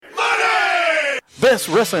best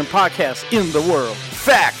wrestling podcast in the world.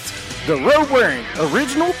 Fact, the road-wearing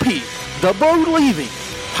original Pete, the believing,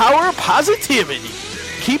 power of positivity,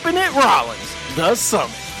 keeping it Rollins, the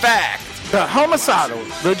Summit. Fact, the homicidal,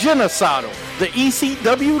 the genocidal, the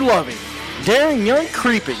ECW loving, daring young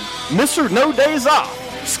creeping, Mr. No Days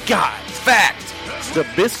Off, Scott. Fact, the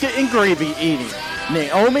biscuit and gravy eating,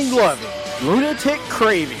 Naomi loving, lunatic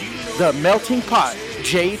craving, the melting pot,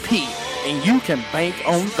 JP, and you can bank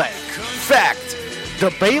on that. Fact,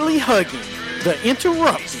 the Bailey hugging, the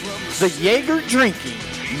interrupting, the Jaeger drinking,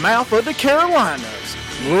 mouth of the Carolinas,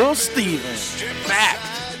 Will Stevens. Fact.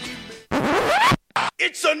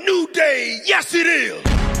 It's a new day. Yes, it is.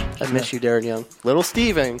 I miss you, Darren Young. Little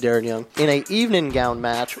Steven, Darren Young, in a evening gown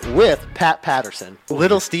match with Pat Patterson.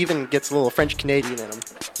 Little Steven gets a little French-Canadian in him.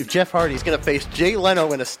 If Jeff Hardy's going to face Jay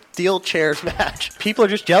Leno in a steel chairs match, people are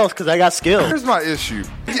just jealous because I got skill. Here's my issue.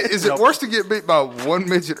 Is it worse to get beat by one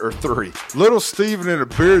midget or three? Little Steven in a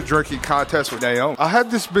beer drinking contest with Naomi. I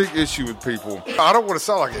have this big issue with people. I don't want to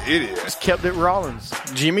sound like an idiot. Just kept it Rollins.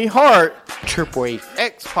 Jimmy Hart, Chirpwave.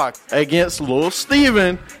 X-Pac against Lil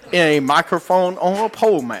Steven in a microphone on a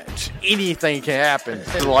pole match. Anything can happen.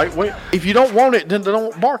 It's lightweight. If you don't want it, then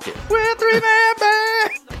don't mark it. We're three-man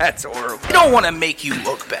band. That's horrible. We don't want to make you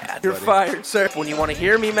look bad. You're fired, sir. When you want to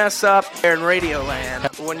hear me mess up, they're in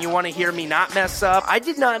Radioland. When you want to hear me not mess up, I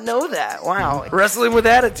did not know that. Wow. Wrestling with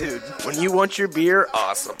attitude. When you want your beer,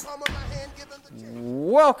 awesome.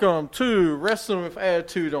 Welcome to Wrestling with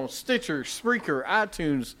Attitude on Stitcher, Spreaker,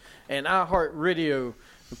 iTunes, and iHeartRadio.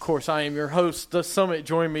 Of course, I am your host. The Summit.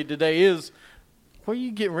 Joining me today is... What are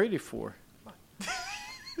you getting ready for?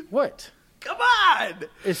 What? Come on!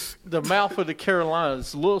 It's the mouth of the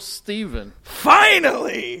Carolinas, Lil Steven.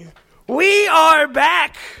 Finally! We are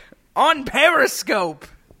back on Periscope.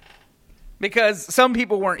 Because some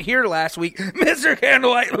people weren't here last week. Mr.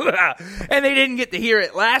 Candlelight. And they didn't get to hear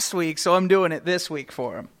it last week, so I'm doing it this week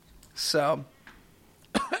for them. So.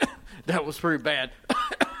 That was pretty bad.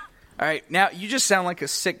 All right, now you just sound like a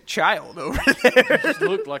sick child over there. You just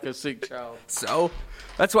look like a sick child. So,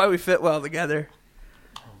 that's why we fit well together.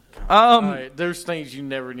 All right, there's things you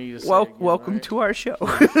never need to say. Welcome to our show.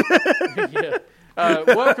 Yeah.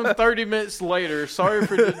 Welcome 30 minutes later. Sorry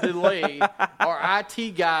for the delay. Our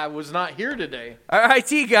IT guy was not here today. Our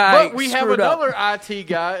IT guy But we have another IT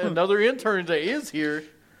guy, another intern that is here.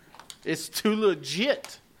 It's too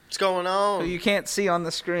legit. What's going on? Who you can't see on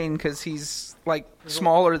the screen because he's, like,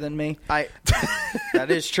 smaller than me.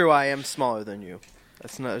 That is true. I am smaller than you.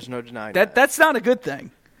 There's no denying that. That's not a good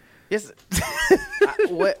thing. Yes.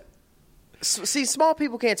 What? See, small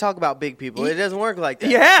people can't talk about big people. It doesn't work like that.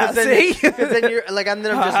 Yeah, see? Because then you're like, I'm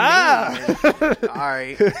just mean. All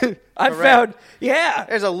right. I found,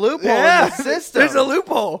 There's a loophole in the system. There's a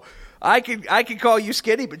loophole. I could call you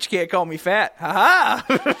skinny, but you can't call me fat. Ha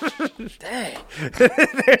ha! Dang.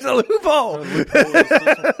 There's a loophole.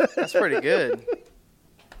 That's pretty good.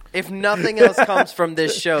 If nothing else comes from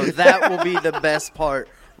this show, that will be the best part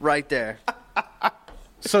right there.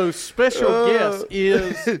 So special guest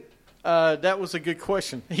is... that was a good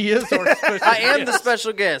question. He is our special guest. I am the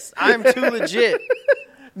special guest. I'm too legit.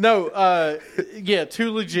 No,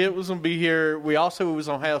 Too Legit was going to be here. We also was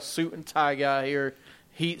going to have Suit and Tie Guy here.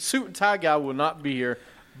 Suit and Tie Guy will not be here,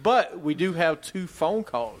 but we do have 2 phone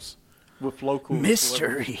calls with local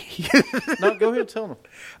mystery. No, go ahead and tell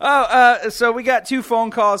them. So we got 2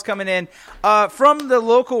 phone calls coming in from the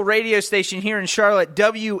local radio station here in Charlotte,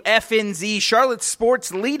 WFNZ, Charlotte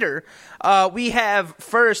Sports Leader. We have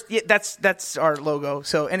first, that's our logo.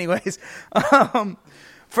 So anyways,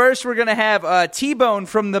 first we're going to have T-Bone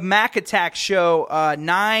from the Mac Attack show,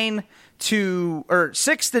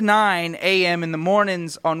 6 to 9 a.m. in the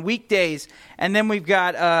mornings on weekdays. And then we've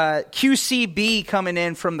got QCB coming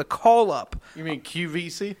in from the Call Up. You mean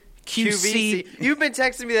QVC? QVC. You've been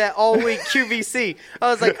texting me that all week, QVC.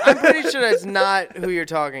 I was like, I'm pretty sure that's not who you're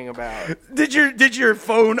talking about. Did your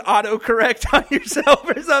phone autocorrect on yourself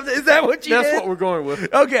or something? Is that what you did? That's what we're going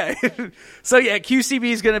with. Okay. So, yeah,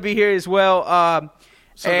 QCB is going to be here as well.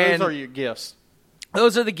 Those are your guests.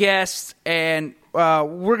 Those are the guests, and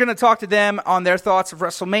we're going to talk to them on their thoughts of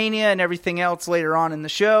WrestleMania and everything else later on in the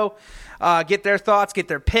show. Get their thoughts, get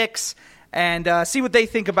their picks, and see what they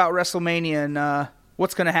think about WrestleMania and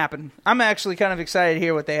what's going to happen. I'm actually kind of excited to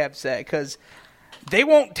hear what they have to say because they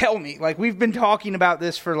won't tell me. Like, we've been talking about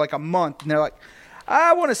this for like a month, and they're like,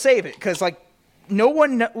 I want to save it because, like, no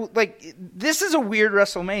one like this is a weird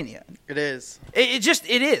WrestleMania. It is.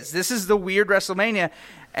 It is. This is the weird WrestleMania,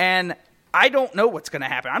 and I don't know what's going to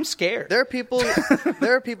happen. I'm scared. There are people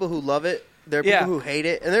who love it. There are people who hate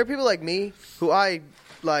it, and there are people like me who I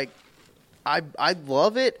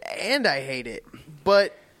love it and I hate it.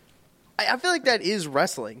 but I feel like that is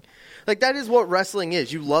wrestling. Like, that is what wrestling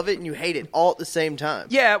is. You love it and you hate it all at the same time.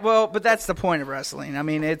 Yeah, well, but that's the point of wrestling. I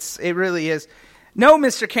mean, it really is. No,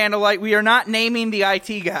 Mr. Candlelight, we are not naming the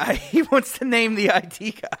IT guy. He wants to name the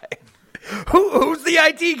IT guy. Who's the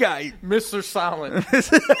IT guy? Mr. Silent.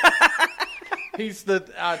 He's the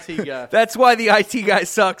IT guy. That's why the IT guy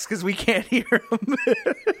sucks, because we can't hear him.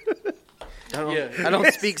 I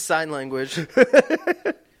don't speak sign language.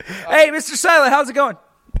 Hey, Mr. Silent, how's it going?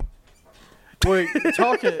 Wait,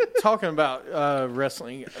 talking about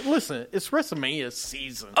wrestling. Listen, it's WrestleMania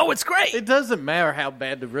season. Oh, it's great. It doesn't matter how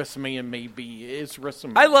bad the WrestleMania may be. It's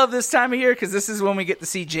WrestleMania. I love this time of year because this is when we get to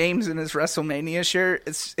see James in his WrestleMania shirt.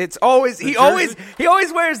 It's always he always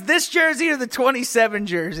wears this jersey or the 27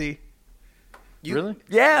 jersey. Really?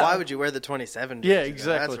 Yeah. Why would you wear the 27? Yeah, jersey, though?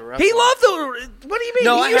 exactly. That's a rough He one. loved the. What do you mean?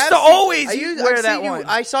 No, he used to always wear that seen one.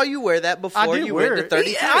 I saw you wear that before. I did you wear wear the it.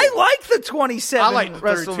 32. I like the 27. I like the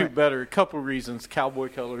 32 WrestleMania. better. A couple reasons. Cowboy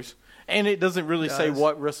colors. And it doesn't really say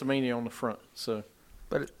what WrestleMania on the front. So,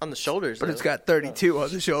 on the shoulders, But though. it's got 32 on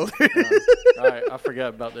the shoulder. all right, I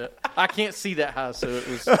forgot about that. I can't see that high, so it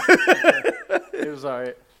was all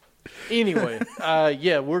right. Anyway,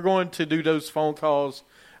 we're going to do those phone calls.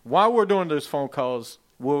 While we're doing those phone calls,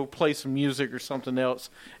 we'll play some music or something else,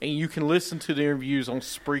 and you can listen to the interviews on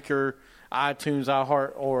Spreaker, iTunes,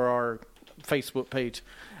 iHeart, or our Facebook page.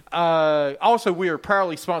 Also, we are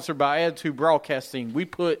proudly sponsored by Attitude Broadcasting. We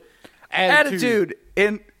put Attitude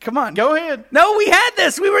in. Come on. Go ahead. No, we had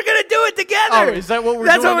this. We were going to do it together. Oh, is that what we're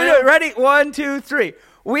That's doing what we're now? doing. Ready? 1, 2, 3.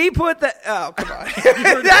 We put the. Oh, come on.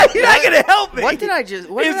 You're not going to help me. What did I just?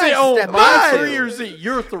 What Is did it I on step my into? 3 or is it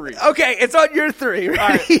your 3? Okay, it's on your 3. All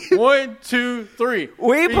Ready? right, 1, 2, 3.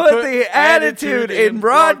 We put the attitude in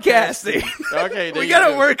broadcasting. Okay, there We you got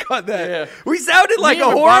to go. work on that. Yeah. We sounded like Me a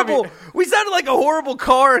and horrible. Bobby- We sounded like a horrible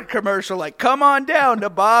car commercial. Like, come on down to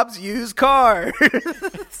Bob's used car.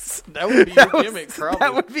 That would be your gimmick, probably.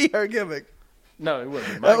 That would be our gimmick. No, it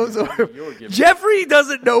wasn't. That was Your horrible. gimmick. Jeffrey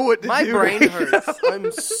doesn't know what to My do. brain right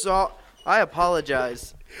hurts. now. I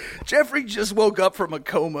apologize. Jeffrey just woke up from a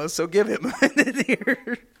coma, so give him a minute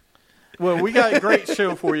here. Well, we got a great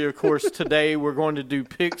show for you, of course. Today we're going to do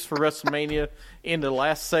picks for WrestleMania. In the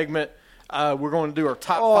last segment, we're going to do our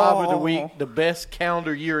top 5 of the week, the best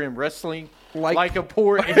calendar year in wrestling. Like a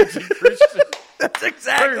poor Angie Christian. That's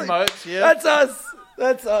exactly. Pretty much, yeah. That's us.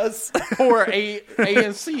 That's us. Poor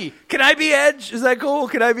ANC. Can I be Edge? Is that cool?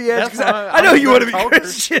 Can I be Edge? That's 'Cause fine. I know I'm you the want to be better talker.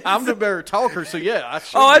 Christian. I'm the better talker, so yeah. I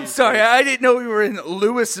should Oh, I'm be. sorry. I didn't know we were in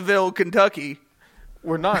Louisville, Kentucky.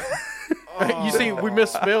 We're not. You see, we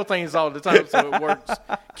misspell things all the time, so it works.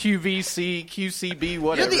 QVC, QCB,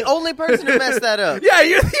 whatever. You're the only person who messed that up. Yeah,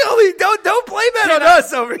 you're the only. Don't blame that on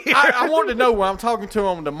us over here. I want to know when I'm talking to him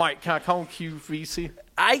on the mic. Can I call him QVC?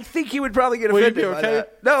 I think he would probably get Will you offended be by okay?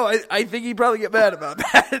 that. No, I think he'd probably get mad about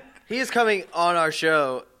that. He is coming on our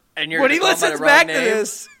show, and you're When gonna he call him by listens the wrong back to name?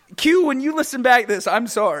 this, Q, when you listen back to this, I'm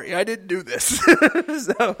sorry. I didn't do this.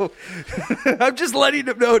 So I'm just letting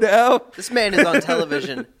him know now. This man is on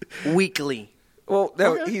television weekly. Well,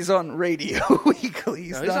 no, he's on radio weekly.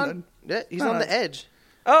 He's No, not on the Edge.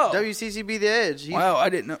 Oh. WCCB The Edge. Wow, I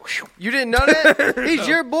didn't know. You didn't know that? He's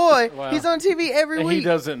your boy. Wow. He's on TV every And week. he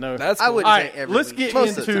doesn't know. That's I cool. wouldn't All say right, every let's week. get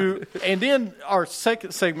Most of the into, and then our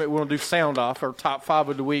second segment, we're going to do Sound Off, our top 5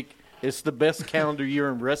 of the week. It's the best calendar year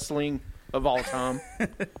in wrestling of all time.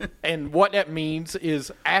 And what that means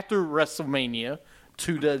is after WrestleMania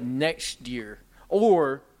to the next year,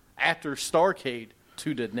 or after Starrcade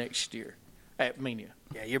to the next year at Mania.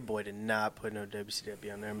 Yeah, your boy did not put no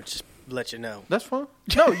WCW on there. I'm going to just let you know. That's fine.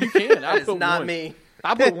 No, you can. I That is put not one. me.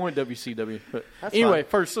 I put one WCW. But That's anyway, fine.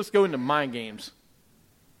 first, let's go into Mind Games.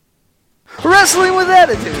 Wrestling with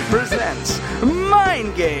Attitude presents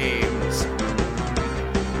Mind Games.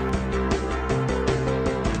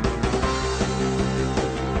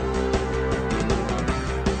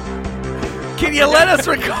 Can you let us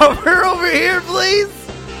recover over here, please?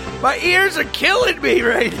 My ears are killing me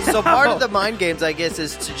right now. So part of the mind games, I guess,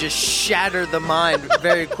 is to just shatter the mind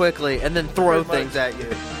very quickly and then throw things at you.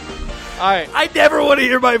 All right. I never want to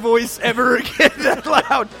hear my voice ever again that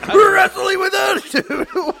loud. We're wrestling with Attitude.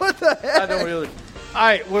 What the heck? I don't really. All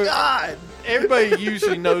right. Well, God. everybody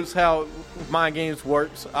usually knows how Mind Games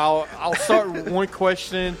works. I'll start with one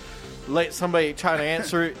question, let somebody try to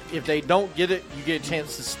answer it. If they don't get it, you get a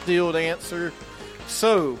chance to steal the answer.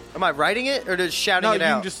 So, Am I writing it or just shouting no, it you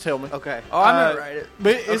out? can just tell me. Okay. Oh, I'm going to write it.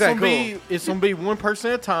 But it's Okay, gonna be one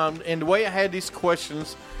person at a time. And the way I had these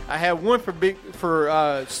questions, I had one for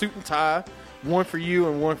Suit and Tie, one for you,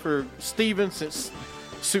 and one for Steven. Since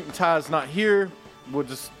Suit and Tie is not here,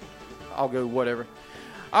 I'll go whatever.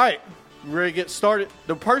 All right. we're ready to get started.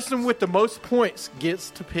 The person with the most points gets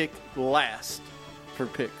to pick last for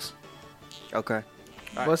picks. Okay.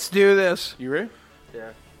 Let's do this. You ready?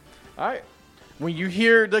 Yeah. All right. When you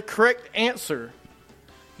hear the correct answer,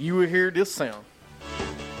 you will hear this sound.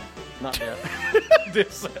 Not that.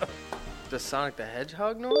 This sound. The Sonic the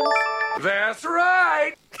Hedgehog noise? That's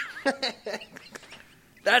right.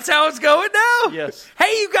 That's how it's going now? Yes.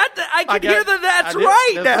 Hey, you got the... I can hear the that's I did.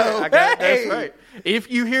 right That's now. right. I got Hey. that's right.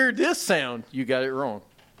 If you hear this sound, you got it wrong.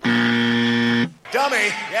 Dummy.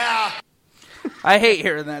 Yeah. I hate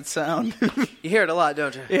hearing that sound. You hear it a lot,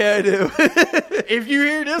 don't you? Yeah, I do. If you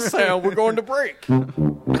hear this sound, we're going to break.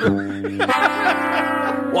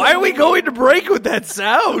 Why are we going to break with that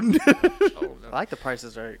sound? I like the Price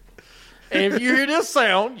is Right. And if you hear this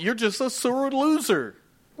sound, you're just a sore loser.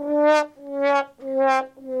 I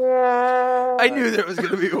knew there was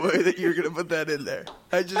going to be a way that you were going to put that in there.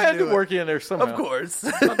 I just I had knew to it. work in there somehow. Of course.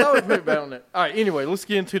 I thought we'd put on it. All right, anyway, let's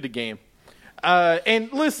get into the game.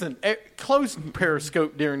 And listen, close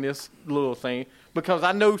Periscope during this little thing because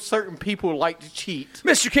I know certain people like to cheat.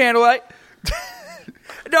 Mr. Candlelight.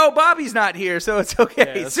 No, Bobby's not here, so it's okay.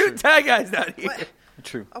 Yeah, that's Suit true. and tie guy's not here.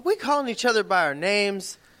 True. Are we calling each other by our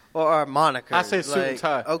names or our monikers? I say suit and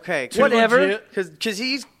tie. Okay. Too Whatever. legit. Because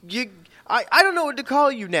he's... I don't know what to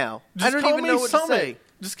call you now. I Just don't call even me know what Summit. to say.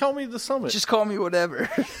 Just call me the Summit. Just call me whatever.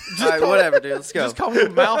 All right, whatever, dude. Let's go. Just call me the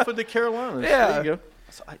mouth of the Carolinas. Yeah. There you go.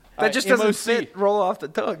 That just doesn't MOC. fit, roll off the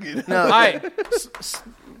tongue. You know? No. All right.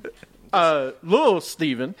 Little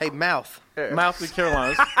Steven, Hey, mouth. mouth of the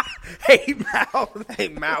Carolinas, Hey, mouth. Hey,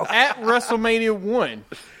 mouth. at WrestleMania 1,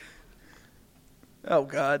 Oh,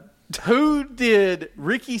 God. who did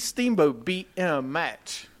Ricky Steamboat beat in a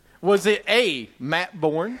match? Was it A, Matt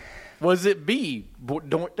Bourne? Was it B,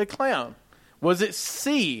 Doink the Clown? Was it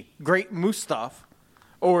C, Great Mustafa?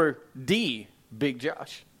 Or D, Big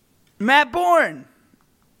Josh? Matt Bourne.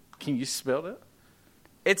 Can you spell that?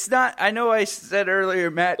 It's not, I know I said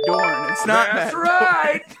earlier Matt Dorn. It's not That's Matt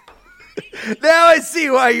right. Dorn. Now I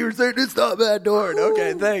see why you were saying it's not Matt Dorn.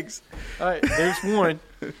 Okay, thanks. All right, there's one.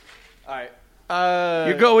 All right.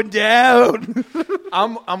 You're going down.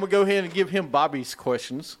 I'm going to go ahead and give him Bobby's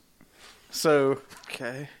questions. So,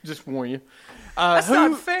 Okay. just warn you. That's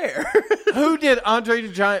not fair. Who did Andre the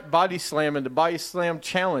Giant body slam in the Body Slam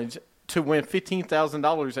Challenge to win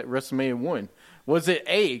 $15,000 at WrestleMania 1? Was it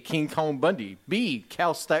A, King Kong Bundy, B,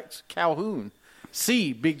 Cal Stacks Calhoun,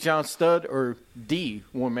 C, Big John Studd, or D,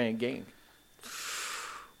 One Man Gang?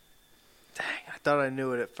 Dang, I thought I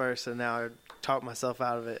knew it at first, and now I talked myself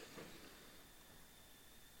out of it.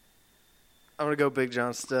 I'm going to go Big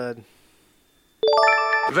John Studd.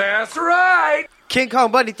 That's right. King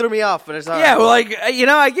Kong Bundy threw me off, but it's all Yeah, right. well, like, you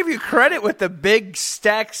know, I give you credit with the big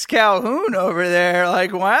Stacks Calhoun over there.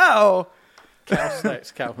 Like, wow. Cal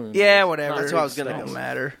Stacks Calhoun. Yeah, whatever. That's what I was gonna Don't go.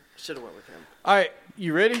 matter. Should have went with him. All right,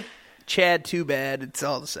 you ready? Chad, too bad. It's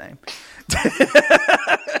all the same.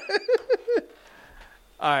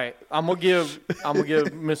 All right, I'm gonna give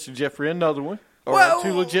Mr. Jeffrey another one. Or Whoa.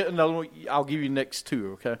 Too Legit another one. I'll give you next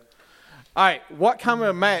two, okay? All right, what kind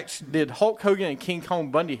of match did Hulk Hogan and King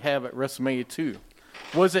Kong Bundy have at WrestleMania 2?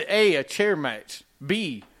 Was it A, a chair match,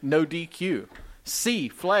 B, no DQ, C,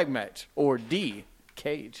 flag match, or D,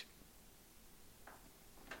 cage?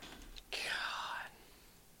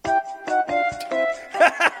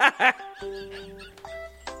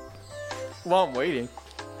 Well, I'm waiting.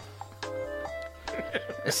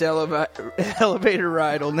 This elevator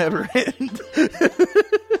ride will never end.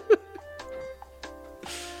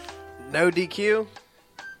 No DQ?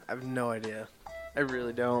 I have no idea. I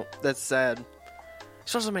really don't. That's sad.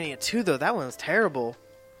 WrestleMania 2, though, that one was terrible.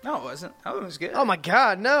 No, it wasn't. That one was good. Oh, my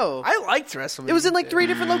God, no. I liked WrestleMania. It was in like 3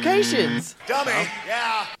 different locations. Dummy.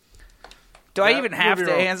 Yeah. Do I Yeah, even have you'll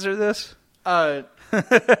to be wrong. answer this?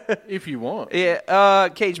 If you want. Yeah,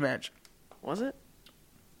 cage match. Was it?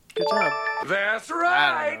 Good job. That's I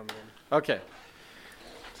right. don't know, man. Okay.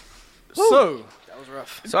 So, That was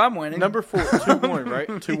rough. So I'm winning. number 4, 2-1, right?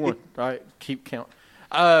 2-1. All right, keep count.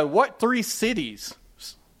 What 3 cities,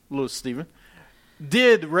 little Steven,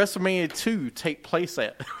 did WrestleMania 2 take place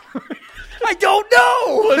at? I don't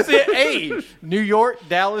know. Was it A, New York,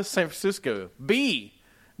 Dallas, San Francisco, B,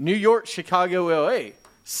 New York, Chicago, L.A.,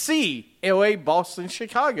 C, L.A., Boston,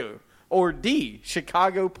 Chicago, or D,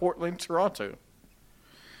 Chicago, Portland, Toronto?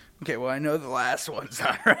 Okay, well, I know the last one's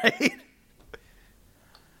not right.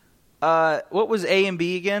 What was A and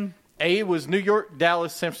B again? A was New York,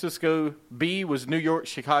 Dallas, San Francisco, B was New York,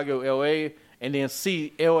 Chicago, L.A., and then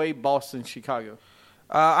C, L.A., Boston, Chicago.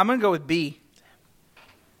 I'm going to go with B.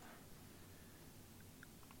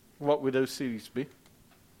 What would those cities be?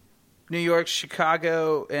 New York,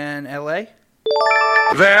 Chicago, and L.A.?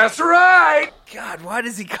 That's right. God, why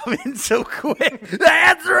does he come in so quick?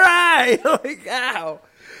 That's right! Like, ow.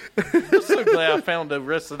 I'm so glad I found the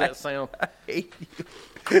rest of that sound. I hate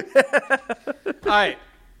you. All right.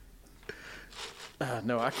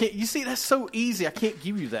 No, I can't. You see, that's so easy. I can't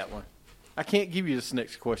give you that one. I can't give you this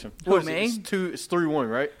next question. Who, What is me? it? It's 3-1,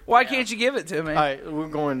 right? Why can't you give it to me? All right, we're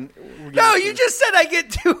going. No, you just said I get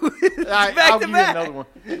two All right, back I'll to give back. you another one.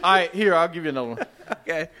 All right, here, I'll give you another one.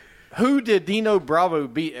 Okay. Who did Dino Bravo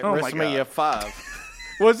beat at Oh, my WrestleMania 5?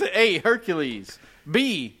 Was it A, Hercules,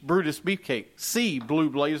 B, Brutus Beefcake, C, Blue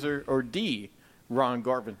Blazer, or D, Ron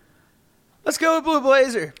Garvin? Let's go with Blue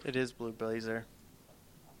Blazer. It is Blue Blazer.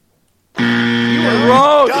 You were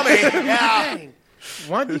wrong. Dang.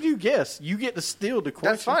 Why did you guess? You get to steal the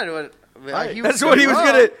question. That's fine. Right. That's what he was wrong.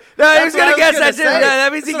 going to... No, he was That's going what to guess I that was too. gonna No, say.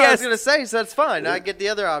 that means he That's what I was guessed. going to say, so that's fine. I get the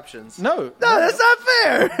other options. No. No, that's not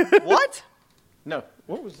fair. What? No.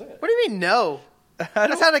 What was that? What do you mean, no?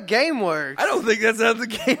 That's how the game works. I don't think that's how the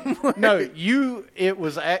game works. No, it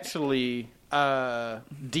was actually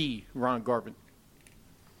D, Ron Garvin.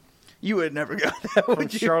 You would never got that, From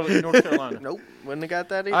would you? Charlotte, North Carolina. Nope. Wouldn't have got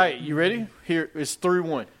that either. All right, you ready? Here, it's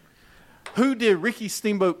 3-1. Who did Ricky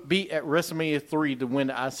Steamboat beat at WrestleMania 3 to win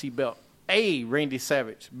the IC belt? A, Randy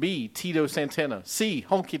Savage. B, Tito Santana. C,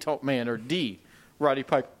 Honky Tonk Man. Or D, Roddy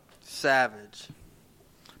Piper. Savage.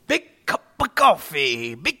 Big cup of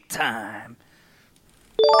coffee. Big time.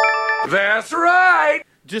 That's right.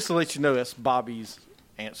 Just to let you know, that's Bobby's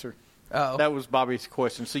answer. Oh. That was Bobby's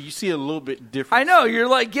question. So you see a little bit different. I know, you're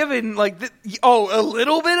like giving like, a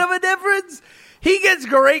little bit of a difference? He gets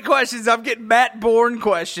great questions. I'm getting Matt Bourne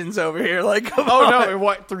questions over here. Like, come Oh, on. no. In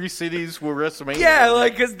what 3 cities were WrestleMania? Yeah,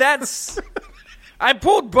 like, because that's... I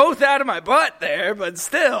pulled both out of my butt there, but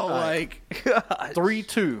still, like... God.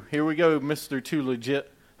 3-2. Here we go, Mr. Too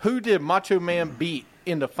Legit. Who did Macho Man beat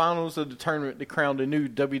in the finals of the tournament to crown the new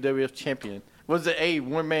WWF champion? Was it A,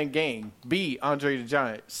 One Man Gang, B, Andre the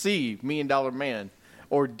Giant, C, $1 Million Man,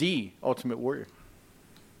 or D, Ultimate Warrior?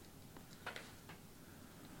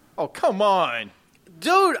 Oh, come on.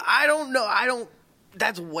 Dude, I don't know.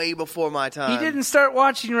 That's way before my time. He didn't start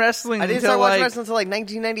watching wrestling I didn't until, start watching like... wrestling until like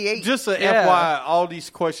 1998. Just a Yeah. FYI, all these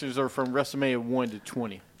questions are from WrestleMania 1 to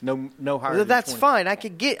 20. No higher than That's 20. fine. I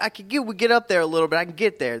could get up there a little bit. I can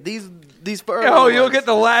get there. These Oh, you'll get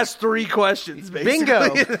the last 3 questions, basically.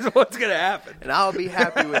 Bingo. Is what's going to happen. and I'll be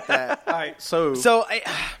happy with that. All right, so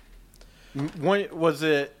was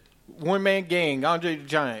it One Man Gang, Andre the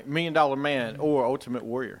Giant, $1 Million Man, or Ultimate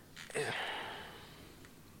Warrior?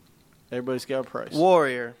 Everybody's got a price.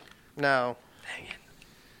 Warrior. No.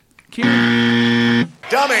 Can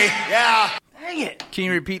Dang it.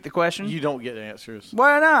 you repeat the question? You don't get answers.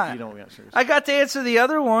 Why not? You don't get answers. I got to answer the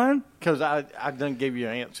other one. Because I done gave you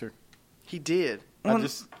an answer. He did. I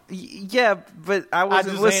just Yeah, but I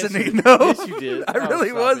wasn't just listening. answered. No, Yes, you did. I Oh, really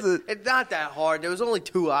stop it. wasn't. It's not that hard. There was only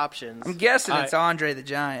 2 options. I'm guessing it's I- Andre the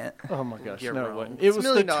Giant. oh my gosh, You're no, it wrong. wasn't. It's It was $1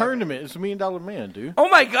 the million. tournament. It's $1 Million Man, dude. Oh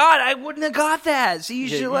my God, I wouldn't have got that. So you Yeah,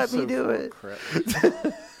 should you let me so do full of it. crap.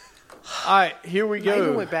 All right, here we I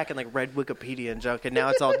even go. went back and like read Wikipedia and junk, and now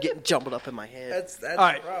it's all getting jumbled up in my head. That's All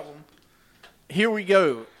right. the problem. Here we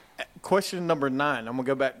go. Question number 9. I'm gonna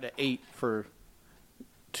go back to 8 for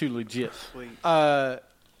Too Legit. Sweet.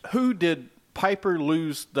 Who did Piper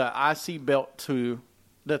lose the IC belt to,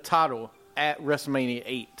 the title, at WrestleMania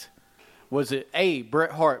 8? Was it A,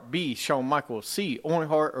 Bret Hart, B, Shawn Michaels, C, Owen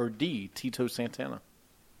Hart, or D, Tito Santana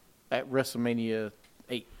at WrestleMania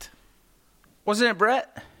 8? Wasn't it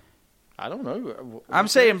Brett? I don't know. I'm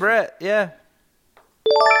saying Brett. Yeah.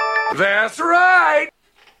 That's right.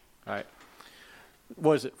 All right.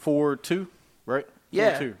 Was it 4-2, right?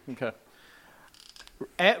 Yeah. 4-2. Okay.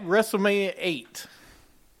 At WrestleMania 8,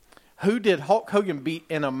 who did Hulk Hogan beat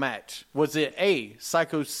in a match? Was it A,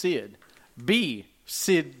 Psycho Sid, B,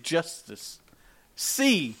 Sid Justice,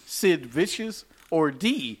 C, Sid Vicious, or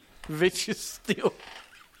D, Vicious Steel?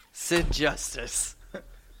 Sid Justice.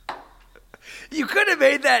 You could have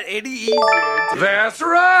made that any easier. Dude. That's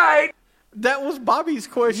right. That was Bobby's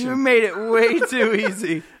You question. made it way too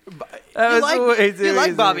easy. That was way too You like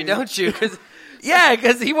easy. Bobby, don't you? 'Cause Yeah,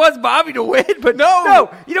 because he wants Bobby to win, but no.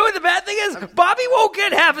 You know what the bad thing is? Bobby won't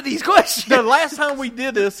get half of these questions. The last time we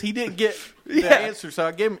did this, he didn't get the Yeah. answer, so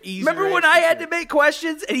I gave him easy. Remember when I had to make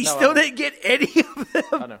questions and he No, I still don't. didn't get any of them?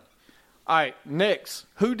 I know. All right, next.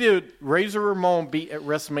 Who did Razor Ramon beat at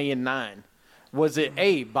WrestleMania 9? Was it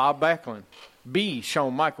A, Bob Backlund, B,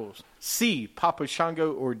 Shawn Michaels, C, Papa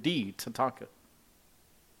Shango, or D, Tatanka?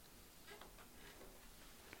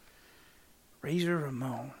 Razor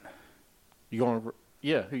Ramon. You going?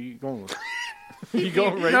 Yeah, who you going with? You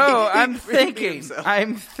going ready? No, I'm thinking.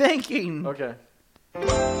 I'm thinking. Okay.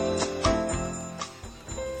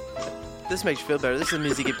 This makes you feel better. This is the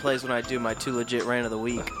music he plays when I do my 2 legit rant of the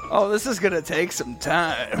week. Oh, this is going to take some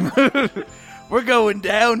time. We're going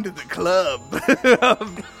down to the club.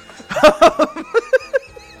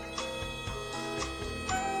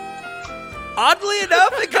 Oddly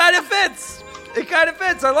enough, it kind of fits. It kind of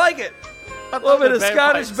fits. I like it. A little bit of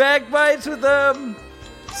Scottish bagpipes with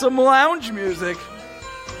some lounge music.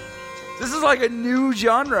 This is like a new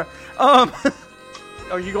genre.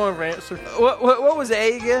 Are you going to answer? What was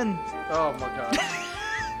A again? Oh my god.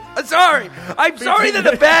 I'm sorry that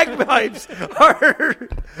the bagpipes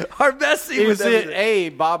are messy with Is it everything. A,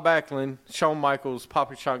 Bob Backlund, Shawn Michaels,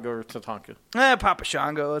 Papa Shango, or Tatanka? Papa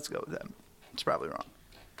Shango. Let's go with them. It's probably wrong.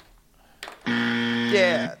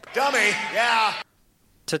 Yeah.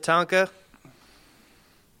 Tatanka?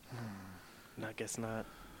 No, I guess not.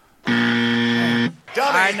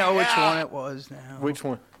 I know which one it was now. Which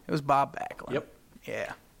one? It was Bob Backlund. Yep.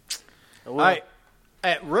 Yeah. All right.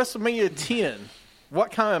 At WrestleMania 10,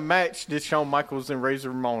 what kind of match did Shawn Michaels and Razor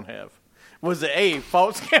Ramon have? Was it A,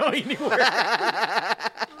 Falls Count Anywhere?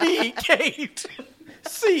 B, Cage?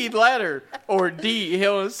 C, Ladder? Or D,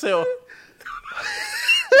 Hell in a Cell?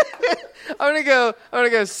 I'm gonna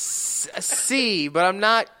go C, but I'm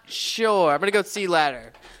not sure. I'm gonna go C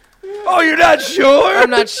ladder. Oh, you're not sure? I'm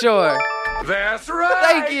not sure. That's right.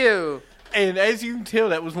 Thank you. And as you can tell,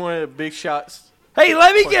 that was one of the big shots. Hey,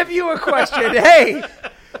 let me give you a question. Hey,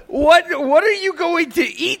 what are you going to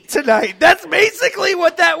eat tonight? That's basically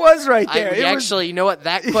what that was right there. Actually, you know what?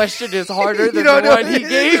 That question is harder You than don't the know- one he is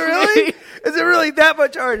gave it really? me. Is it really that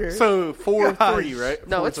much harder? So 4-3, right?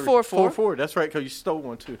 No, it's 4-3. 4-4. 4-4. That's right, because you stole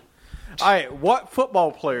one too. All right, what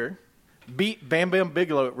football player beat Bam Bam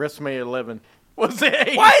Bigelow at WrestleMania 11? Was it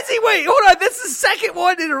A? Why is he? Wait, hold on. This is the second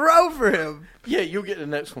one in a row for him. Yeah, you'll get the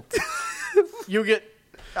next one.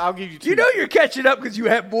 I'll give you two. You know you're catching up because you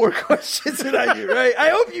have more questions than I do, right? I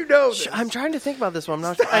hope you know this. I'm trying to think about this one. I'm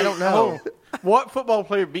not sure. I don't know. What football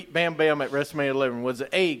player beat Bam Bam at WrestleMania 11? Was it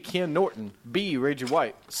A, Ken Norton, B, Reggie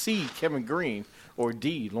White, C, Kevin Green, or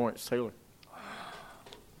D, Lawrence Taylor?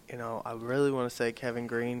 You know, I really want to say Kevin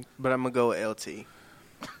Green, but I'm gonna go with LT.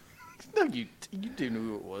 No, you do know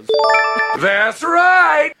who it was. That's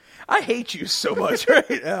right. I hate you so much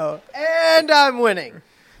right now. And I'm winning.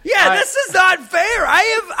 Yeah, this is not fair.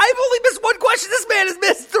 I've only missed one question. This man has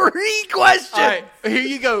missed 3 questions. All right, here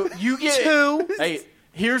you go. You get 2. Hey,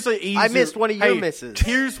 here's the easier. I missed one of your misses.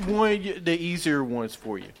 Here's one of the easier ones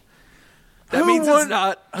for you. That means it's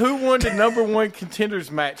not. Who won the number 1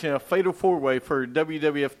 contenders match in a fatal 4-way for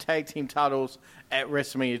WWF Tag Team titles at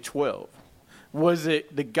WrestleMania 12? Was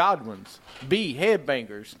it the Godwins, B,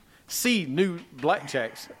 Headbangers, C, New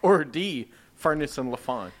Blackjacks, or D, Furnace and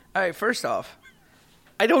LaFon? All right, first off,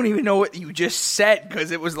 I don't even know what you just said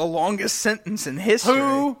because it was the longest sentence in history.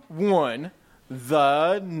 Who won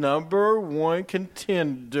the number 1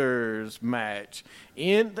 contenders match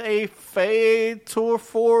in a fatal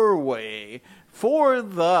 4-way for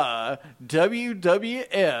the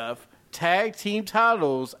WWF Tag Team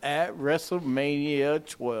titles at WrestleMania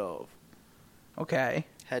 12? Okay.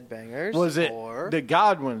 Headbangers. Was it or... the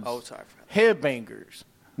Godwins, Oh, sorry. Headbangers,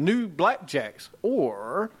 New Blackjacks,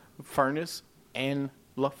 or Furnace and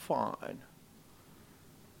LaFon?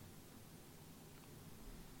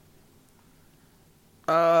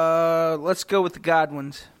 Let's go with the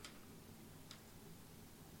Godwins.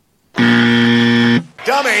 Dummy.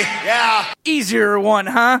 Yeah. Easier one,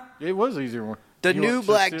 huh? It was an easier one. The You New want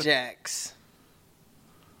just- Blackjacks.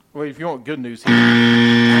 Wait, if you want good news here.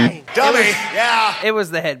 Dummy. Yeah. It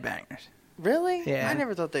was the Headbangers. Really? Yeah. I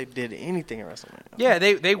never thought they did anything at WrestleMania. Yeah,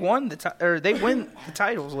 they won they win the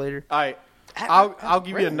titles later. All right, I'll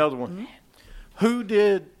give you another one. Who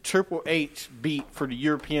did Triple H beat for the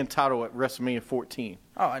European title at WrestleMania 14?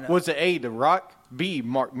 Oh, I know. Was it A, The Rock, B,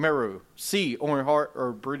 Mark Merrow, C, Owen Hart,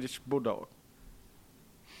 or British Bulldog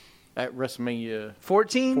at WrestleMania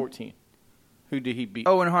 14? 14? Who did he beat?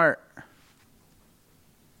 Owen Hart.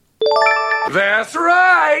 That's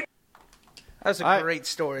right. That's a All right. great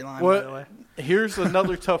storyline, by the way. Well, here's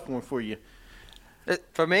another tough one for you.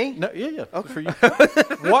 For me? No, yeah, okay. For you.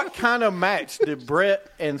 What kind of match did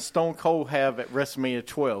Brett and Stone Cold have at WrestleMania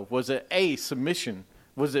 12? Was it A, submission?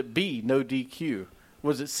 Was it B, no DQ?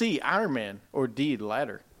 Was it C, Iron Man? Or D,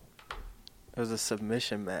 ladder? It was a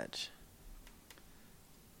submission match.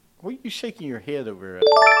 What are you shaking your head over at?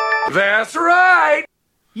 That's right.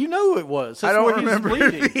 You know it was. That's I don't where he was remember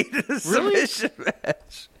bleeding. it being a submission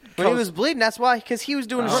match. When he was bleeding, that's why, because he was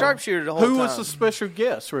doing a sharpshooter the whole Who time. was the special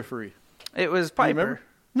guest referee? It was You Piper. remember?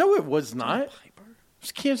 No, it was not.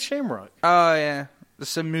 It's Ken Shamrock. Oh yeah, the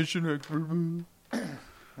submission.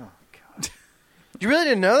 You really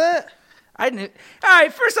didn't know that? I knew. All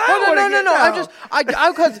right, first I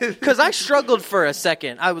because I struggled for a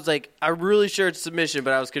second. I was like, I'm really sure it's submission,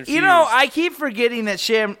 but I was confused. You know, I keep forgetting that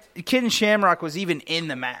Ken Shamrock was even in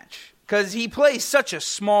the match because he plays such a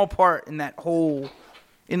small part in that whole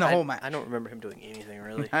match. I don't remember him doing anything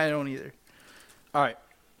really. I don't either. All right.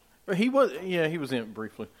 He was in it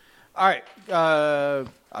briefly. All right.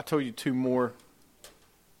 I told you 2 more.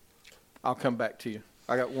 I'll come back to you.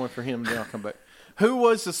 I got one for him, then I'll come back. Who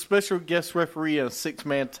was the special guest referee in a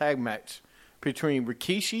 6-man tag match between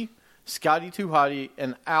Rikishi, Scotty 2 Hotty,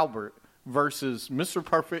 and Albert versus Mr.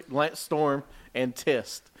 Perfect, Lance Storm, and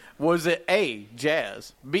Test? Was it A,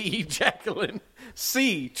 Jazz, B, Jacqueline,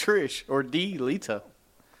 C, Trish, or D, Lita?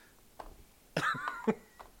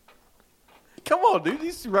 Come on, dude.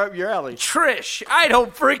 These are right up your alley. Trish, I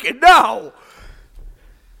don't freaking know.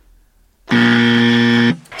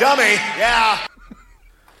 Dummy. Yeah.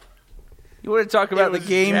 You want to talk about the was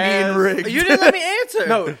game Jazz. being rigged? You didn't let me answer.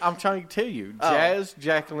 No, I'm trying to tell you. Jazz,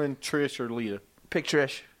 Jacqueline, Trish, or Lita. Pick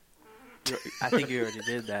Trish. I think you already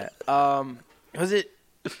did that.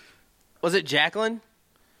 Was it Jacqueline?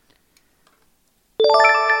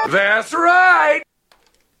 That's right.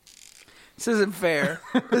 This isn't fair.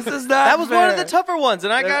 This is not. That was fair. one of the tougher ones,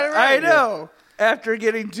 and I got it right. I know. After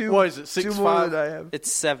getting 2, What is it, 2 6'5"? more than I have. It's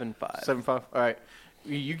 7-5. 7-5. All right.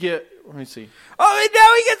 You get, let me see. Oh, and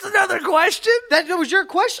now he gets another question? That was your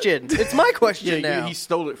question. It's my question Yeah, now. he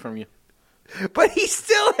stole it from you. But he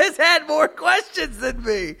still has had more questions than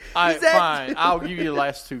me. All right, He's had fine. 2. I'll give you the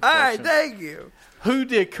last 2 All questions. right, thank you. Who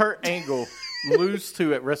did Kurt Angle lose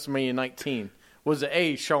to at WrestleMania 19? Was it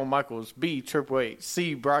A, Shawn Michaels, B, Triple H,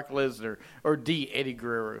 C, Brock Lesnar, or D, Eddie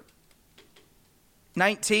Guerrero?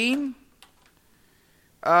 19.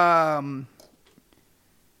 Eddie.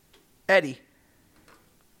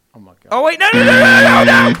 Oh, my God. Oh, wait, no.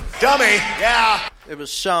 Dummy. Yeah. It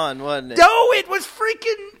was Sean, wasn't it? No, it was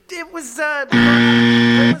freaking, it was Dummy.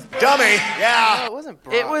 Yeah. No, it wasn't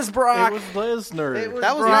Brock. It was Brock. It was Lesnar.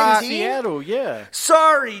 That was Brock. 19? Seattle, yeah.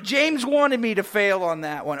 Sorry, James wanted me to fail on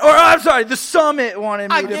that one. Or, I'm sorry, the Summit wanted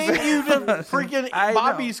me I to gave fail. you the freaking I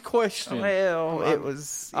Bobby's question. Well, it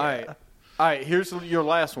was. All right. All right, here's your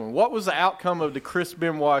last one. What was the outcome of the Chris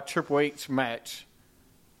Benoit Triple H match?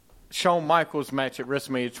 Shawn Michaels match at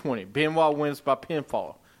WrestleMania 20. Benoit wins by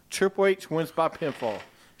pinfall. Triple H wins by pinfall.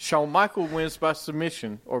 Shawn Michaels wins by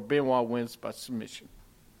submission, or Benoit wins by submission.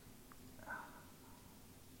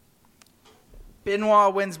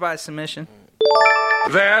 Benoit wins by submission.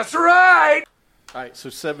 That's right. All right, so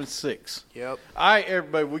 7-6. Yep. All right,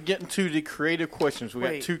 everybody, we're getting to the creative questions. We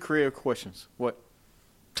got Wait. 2 creative questions. What?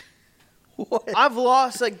 I've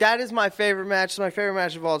lost. Like, that is my favorite match. It's my favorite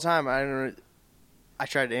match of all time. I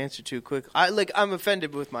tried to answer too quick. I'm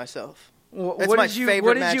offended with myself. It's What my did you? favorite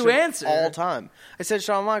What did match you of answer? all time. I said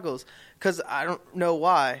Shawn Michaels because I don't know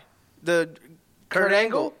why. The Kurt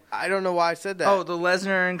Angle? I don't know why I said that. Oh, the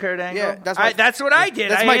Lesnar and Kurt Angle. Yeah, that's what I did.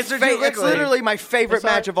 That's I my answered too It's quickly. literally my favorite It's all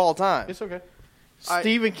right. match of all time. It's okay.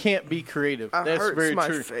 Steven can't be creative. That's very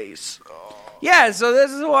true. face. Yeah, so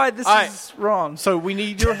this is why this All right. is wrong. So we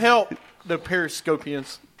need your help, the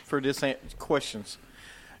Periscopians, for this questions.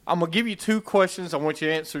 I'm going to give you 2 questions. I want you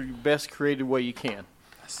to answer the best creative way you can.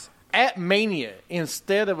 At Mania,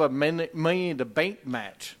 instead of a Money in the Bank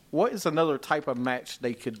match, what is another type of match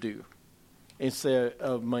they could do instead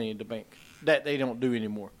of Money in the Bank that they don't do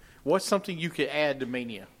anymore? What's something you could add to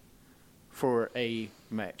Mania for a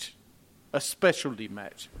match, a specialty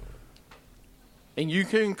match? And you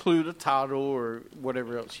can include a title or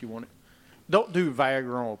whatever else you want. Don't do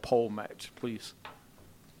Viagra on a pole match, please.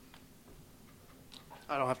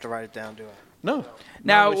 I don't have to write it down, do I? No.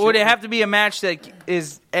 Now, No, would it have to be a match that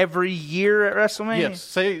is every year at WrestleMania? Yes.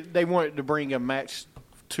 Say they wanted to bring a match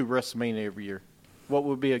to WrestleMania every year. What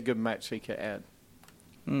would be a good match they could add?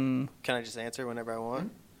 Can I just answer whenever I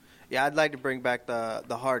want? Yeah, I'd like to bring back the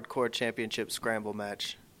Hardcore Championship Scramble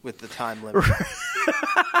match with the time limit.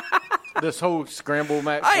 This whole scramble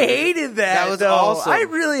match. I hated that. That was though. awesome. I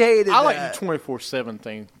really hated I like that. the 24/7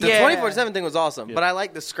 thing. The Yeah. 24/7 thing was awesome, Yeah. but I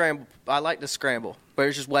like the scramble. I like the scramble, where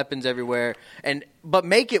it's just weapons everywhere, but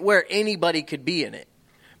make it where anybody could be in it.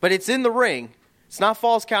 But it's in the ring. It's not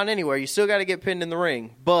false count anywhere. You still got to get pinned in the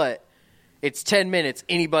ring, but it's 10 minutes.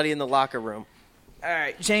 Anybody in the locker room. All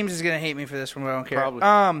right, James is gonna hate me for this one, but I don't care.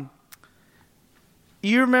 Probably.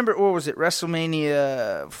 You remember what was it?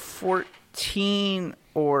 WrestleMania 14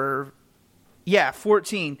 or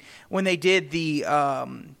 14 when they did the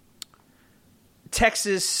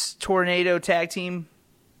Texas Tornado Tag Team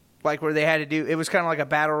like where they had to do. It was kind of like a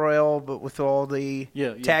battle royal, but with all the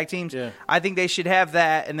tag teams. Yeah. I think they should have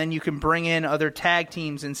that, and then you can bring in other tag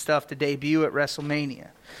teams and stuff to debut at WrestleMania.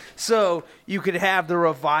 So you could have the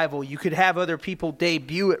Revival. You could have other people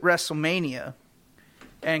debut at WrestleMania,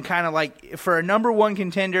 and kind of like for a number one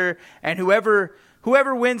contender, and whoever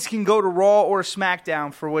wins can go to Raw or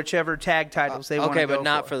SmackDown for whichever tag titles they want to go Okay, but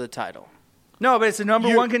not for the title. No, but it's a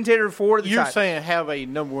number one contender for the You're title. saying have a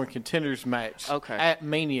number one contenders match Okay. at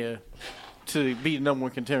Mania to be the number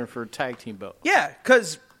one contender for a tag team belt. Yeah,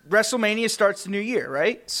 because WrestleMania starts the new year,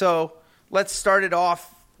 right? So let's start it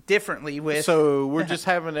off differently with. So we're just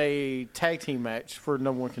having a tag team match for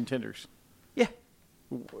number one contenders. Yeah.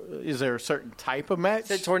 Is there a certain type of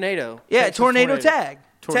match? It's a tornado. Yeah, Texas tornado Tornado. tag.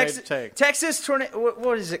 Tornado tag. Texas Tornado.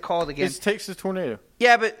 What is it called again? It's Texas Tornado.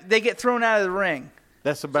 Yeah, but they get thrown out of the ring.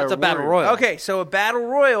 That's a battle. It's a battle royal. Okay, so a battle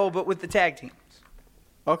royal, but with the tag teams.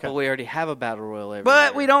 Okay, But we already have a battle royal every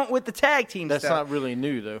But year. we don't with the tag team that's stuff. not really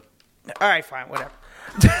new though. All right, fine, whatever.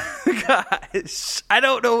 Guys, I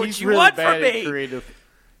don't know what He's you really want bad from at me. creative.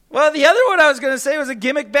 Well, the other one I was going to say was a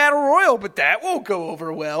gimmick battle royal, but that won't go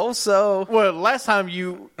over well. So Well, last time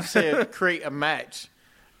you said create a match,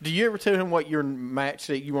 do you ever tell him what your match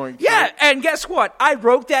that you want? To yeah, create? and guess what? I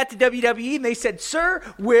wrote that to WWE, and they said, "Sir,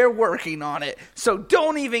 we're working on it, so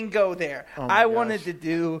don't even go there." I wanted to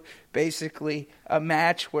do basically a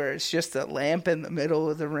match where it's just a lamp in the middle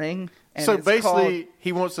of the ring. And So it's basically, called-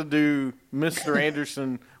 he wants to do Mr.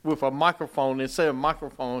 Anderson with a microphone. Instead of a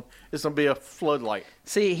microphone, it's going to be a floodlight.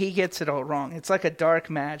 see, he gets it all wrong. It's like a dark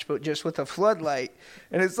match, but just with a floodlight,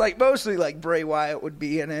 and it's like mostly like Bray Wyatt would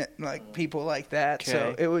be in it, like people like that. So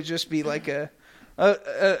Okay. it would just be like a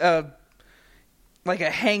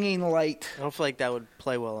hanging light. I don't feel like that would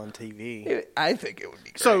play well on TV. I think it would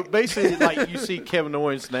be great. So basically, like you see Kevin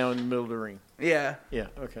Owens now in the middle of the ring. yeah, Yeah,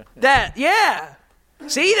 okay. that yeah.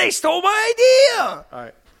 See, they stole my idea. All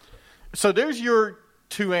right. So there's your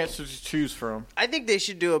two answers to choose from. I think they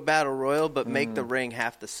should do a battle royal, but make the ring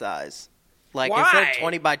half the size. Like Why? instead of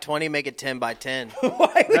 20 by 20, make it 10 by 10.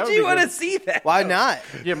 Why would would you be want to good. see that? Why not?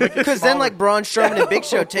 Yeah, make it Because then, smaller. like Braun Strowman and Big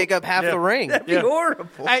Show take up half the ring. That'd be Yeah.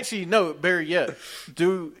 horrible. Actually, no, better yet,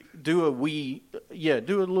 do a wee,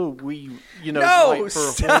 do a little wee, No, like for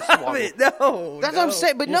a stop hornswoggle. it. No, That's no. what I'm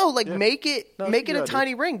saying. But no, like yeah. make it No, make it good a idea.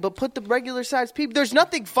 tiny ring, but put the regular sized people. There's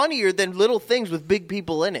nothing funnier than little things with big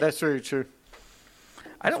people in it. That's very true.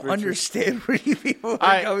 I don't understand where you people are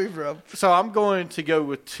I- coming from. So I'm going to go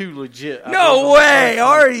with two legit. No way,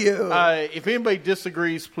 are you? If anybody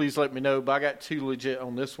disagrees, please let me know. But I got two legit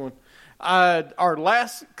on this one. Our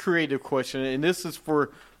last creative question, and this is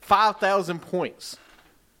for 5,000 points.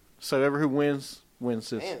 So whoever who wins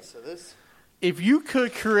this. so this If you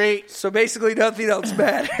could create, So basically, nothing else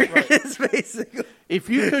matters. Basically, if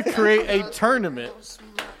you could create a tournament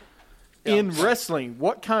in wrestling,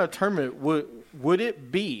 what kind of tournament would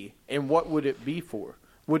it be, and what would it be for?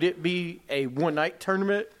 Would it be a one-night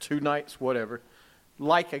tournament, 2 nights, whatever,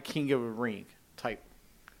 like a King of the Ring type?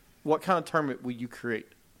 What kind of tournament would you create?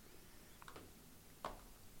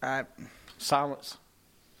 Silence.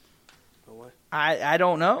 I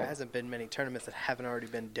don't know. There hasn't been many tournaments that haven't already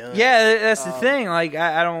been done. Yeah, that's the thing. Like,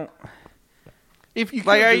 I don't. If you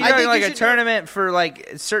Like, could are do- you I talking think like you a should do- tournament for like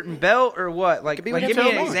a certain belt or what? Like, be give whatever me you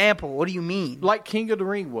an want. example. What do you mean? like King of the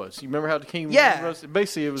Ring was. You remember how the King of the Yeah. Ring was?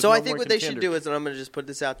 Basically, it was. So I number think one what they should contender. do is, and I'm going to just put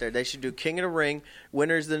this out there, they should do King of the Ring.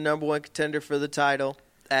 Winner's the number one contender for the title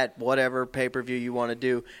at whatever pay-per-view you want to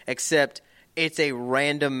do, except it's a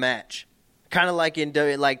random match. Kind of like in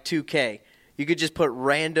like 2K. You could just put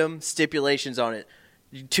random stipulations on it.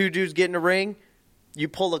 Two dudes get in the ring, you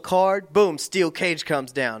pull a card, boom, steel cage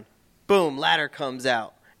comes down. Boom, ladder comes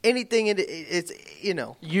out. Anything, it's, you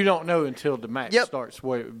know. You don't know until the match Yep. starts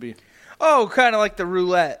what it would be. Oh, kind of like the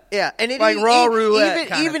roulette. Yeah, and Like Raw roulette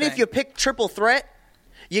kinda Even if thing. you pick triple threat,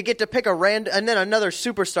 you get to pick a random, and then another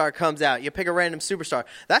superstar comes out. You pick a random superstar.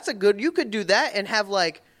 That's a good. You could do that and have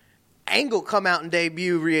like Angle come out and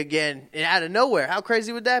debut again out of nowhere. How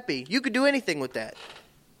crazy would that be? You could do anything with that.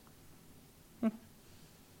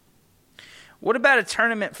 What about a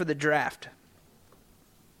tournament for the draft?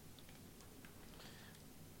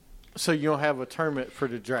 So you don't have a tournament for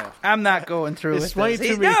the draft. I'm not going through It's with way this.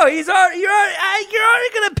 too many- No, you're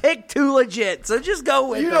already going to pick two legit, so just go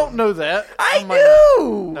with You them. don't know that. I might not-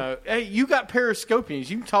 do. No. Hey, you got Periscopians.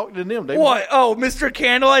 You can talk to them. They What? Oh, Mr.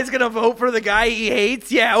 Candlelight's going to vote for the guy he hates?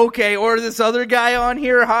 Yeah, okay. Or this other guy on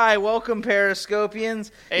here. Hi, welcome, Periscopians.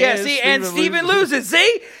 Yeah, And see, and Steven Steven loses. loses.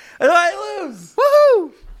 See? I lose.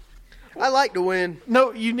 Woohoo! I like to win.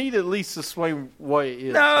 No, you need at least to explain what it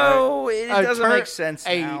is. No, right? it A doesn't make sense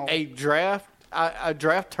now. A draft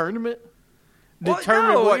tournament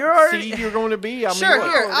determine no, what you're already- seed you're going to be? I mean, Sure, what?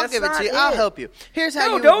 here, I'll that's give it not to you. it. I'll help you. Here's how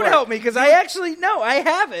No, you don't work. help me because I actually I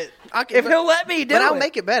have it. If he'll let me do But it, I'll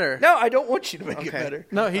make it better. No, I don't want you to make it Okay. better.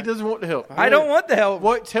 No, he doesn't want the help. I don't want the help.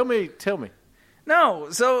 What? Tell me. No.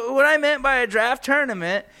 So what I meant by a draft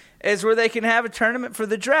tournament is where they can have a tournament for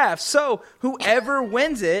the draft. So whoever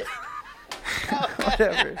wins it.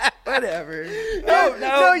 Whatever.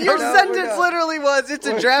 No, your sentence literally was, it's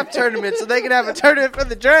a draft tournament, so they can have a tournament for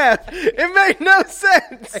the draft. It made no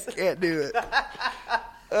sense. I can't do it.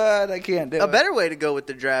 I can't do it. A better way to go with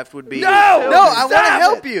the draft would be... No, I want to stop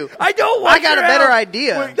help it. you. I don't want I got your a better help.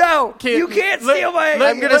 idea. No, you can't steal my idea.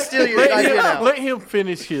 I'm going to steal your idea now. Let him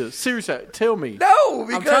finish his. Seriously, tell me. No, I'm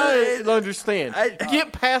because trying to understand. I-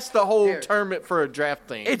 Get past the whole tournament for a draft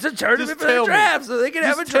thing. it's a tournament Just for the tell me. draft, so they can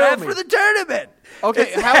have a Just tell draft me. for the tournament.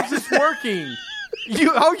 Okay, how's this working?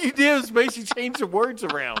 All you did was basically change the words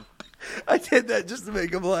around. I did that just to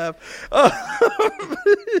make them laugh.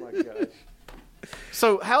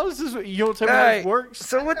 So how is this? You don't tell me All how right. this works?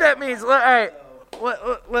 So what that means? All right,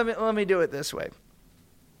 let me do it this way.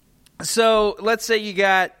 So let's say you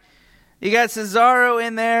got Cesaro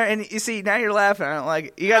in there, and you see now you're laughing. I don't like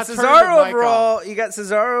it. You got I turned the Cesaro mic overall. off. You got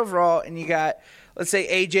Cesaro overall, and you got, let's say,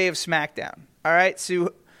 AJ of SmackDown. All right,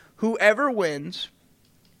 so whoever wins.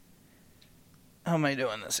 How am I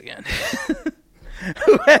doing this again?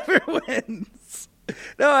 Whoever wins.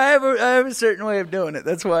 No, I have a certain way of doing it.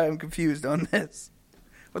 That's why I'm confused on this.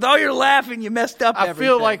 With all your laughing, you messed up I everything.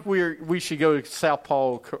 feel like we should go to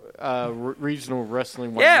Southpaw Regional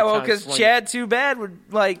Wrestling. while Yeah, you well, kinda because swing Chad Too Bad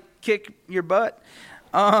would kick your butt.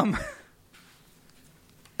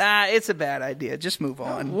 It's a bad idea. Just move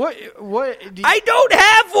on. What? I don't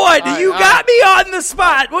have one. right, You all got me on the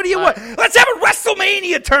spot. What do you All want? Let's have a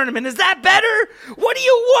WrestleMania tournament. Is that better? What do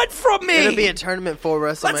you want from me? It'll be a tournament for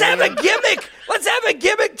WrestleMania. Let's have a gimmick. Let's have a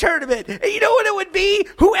gimmick tournament. And you know what it would be?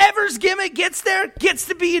 Whoever's gimmick gets there gets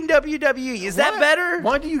to be in WWE. Is that better?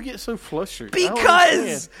 Why do you get so flustered? I don't Because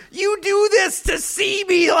understand. you do this to see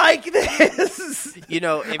me like this. You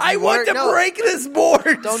know, if you I want to no, break this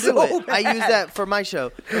board. Don't so do it. I bad. use that for my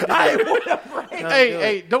show. I want to break.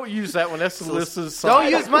 Hey, don't use that one. That's Alyssa's side.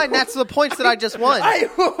 Don't use mine. That's the points that I just won. I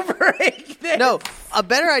will break this. No, a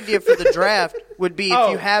better idea for the draft would be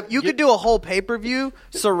if you could do a whole pay-per-view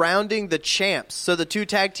surrounding the champs. So the 2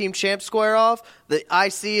 tag team champs square off, the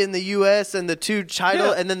IC in the US and the 2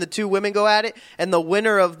 title, and then the 2 women go at it, and the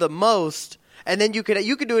winner of the most. And then you could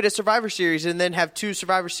do it as Survivor Series, and then have 2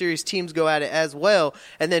 Survivor Series teams go at it as well.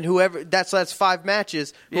 And then whoever that's 5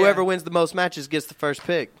 matches. Whoever wins the most matches gets the first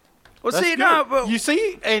pick. Well, That's see, good. no, but You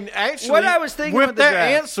see, and actually, What I was thinking with with the that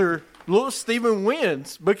draft- answer, little Steven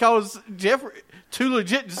wins because Jeffrey Too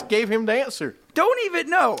Legit just gave him the answer. don't even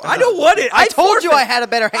know. I don't want it. I told you forfeit. I had a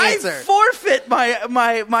better answer. I forfeit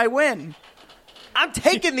my win. I'm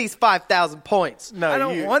taking these 5,000 points. No, I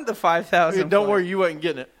don't want the 5,000. Don't worry, you wasn't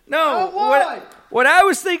getting it. No, what I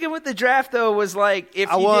was thinking with the draft though was if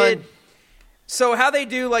I you won. did. So how they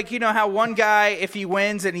do how one guy, if he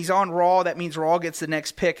wins and he's on Raw, that means Raw gets the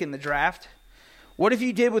next pick in the draft. What if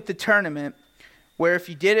you did with the tournament, where if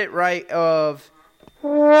you did it right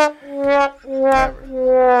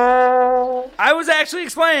I was actually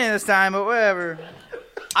explaining this time, but whatever.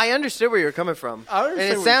 I understood where you were coming from. I understand and what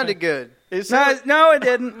it you're sounded saying. good. No, it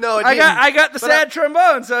didn't. No, it I didn't. got the But sad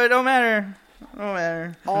trombone, so it don't matter. Don't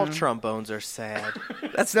matter. All trombones are sad.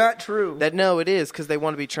 That's not true. No, it is because they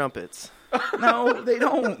want to be trumpets. No, they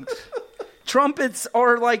don't. Trumpets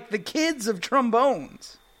are like the kids of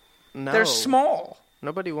trombones. No, They're small.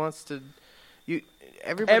 Nobody wants to.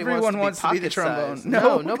 Everyone wants to be the pocket trombone. size.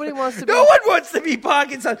 No, nobody wants to be. No one wants to be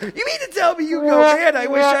pocket size. You mean to tell me you go, man, I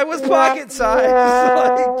wish I was pocket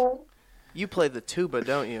size. You play the tuba,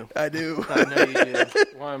 don't you? I do. I know you do.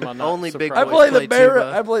 Why am I not Only big I surprised? boys play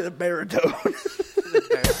tuba. I play the baritone.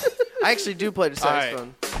 I actually do play the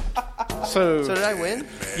saxophone. So So did I win?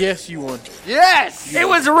 yes, you won. Yes. It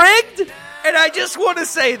was rigged, and I just want to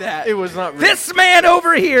say that. It was not rigged. This man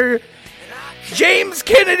over here, James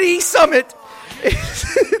Kennedy Summit,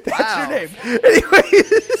 that's Wow. your name. Anyway,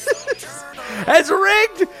 has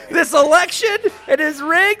rigged this election and has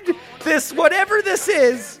rigged this whatever this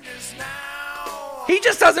is. He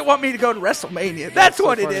just doesn't want me to go to WrestleMania. That's so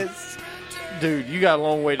what funny. it is. Dude, you got a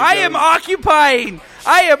long way to go. I am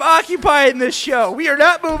occupying this show. We are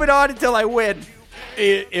not moving on until I win.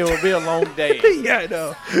 It will be a long day. Yeah, I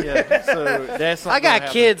know. Yeah, so that's not I gonna got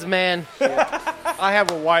happen. kids, man. I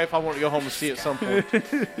have a wife I want to go home and see at some point.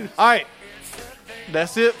 All right.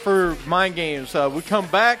 That's it for Mind Games. We come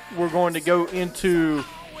back. We're going to go into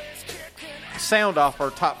sound off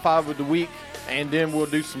our top 5 of the week, and then we'll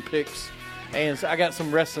do some picks And so I got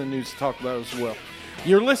some wrestling news to talk about as well.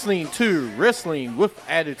 You're listening to Wrestling with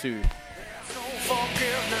Attitude.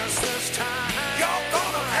 Forgiveness this time.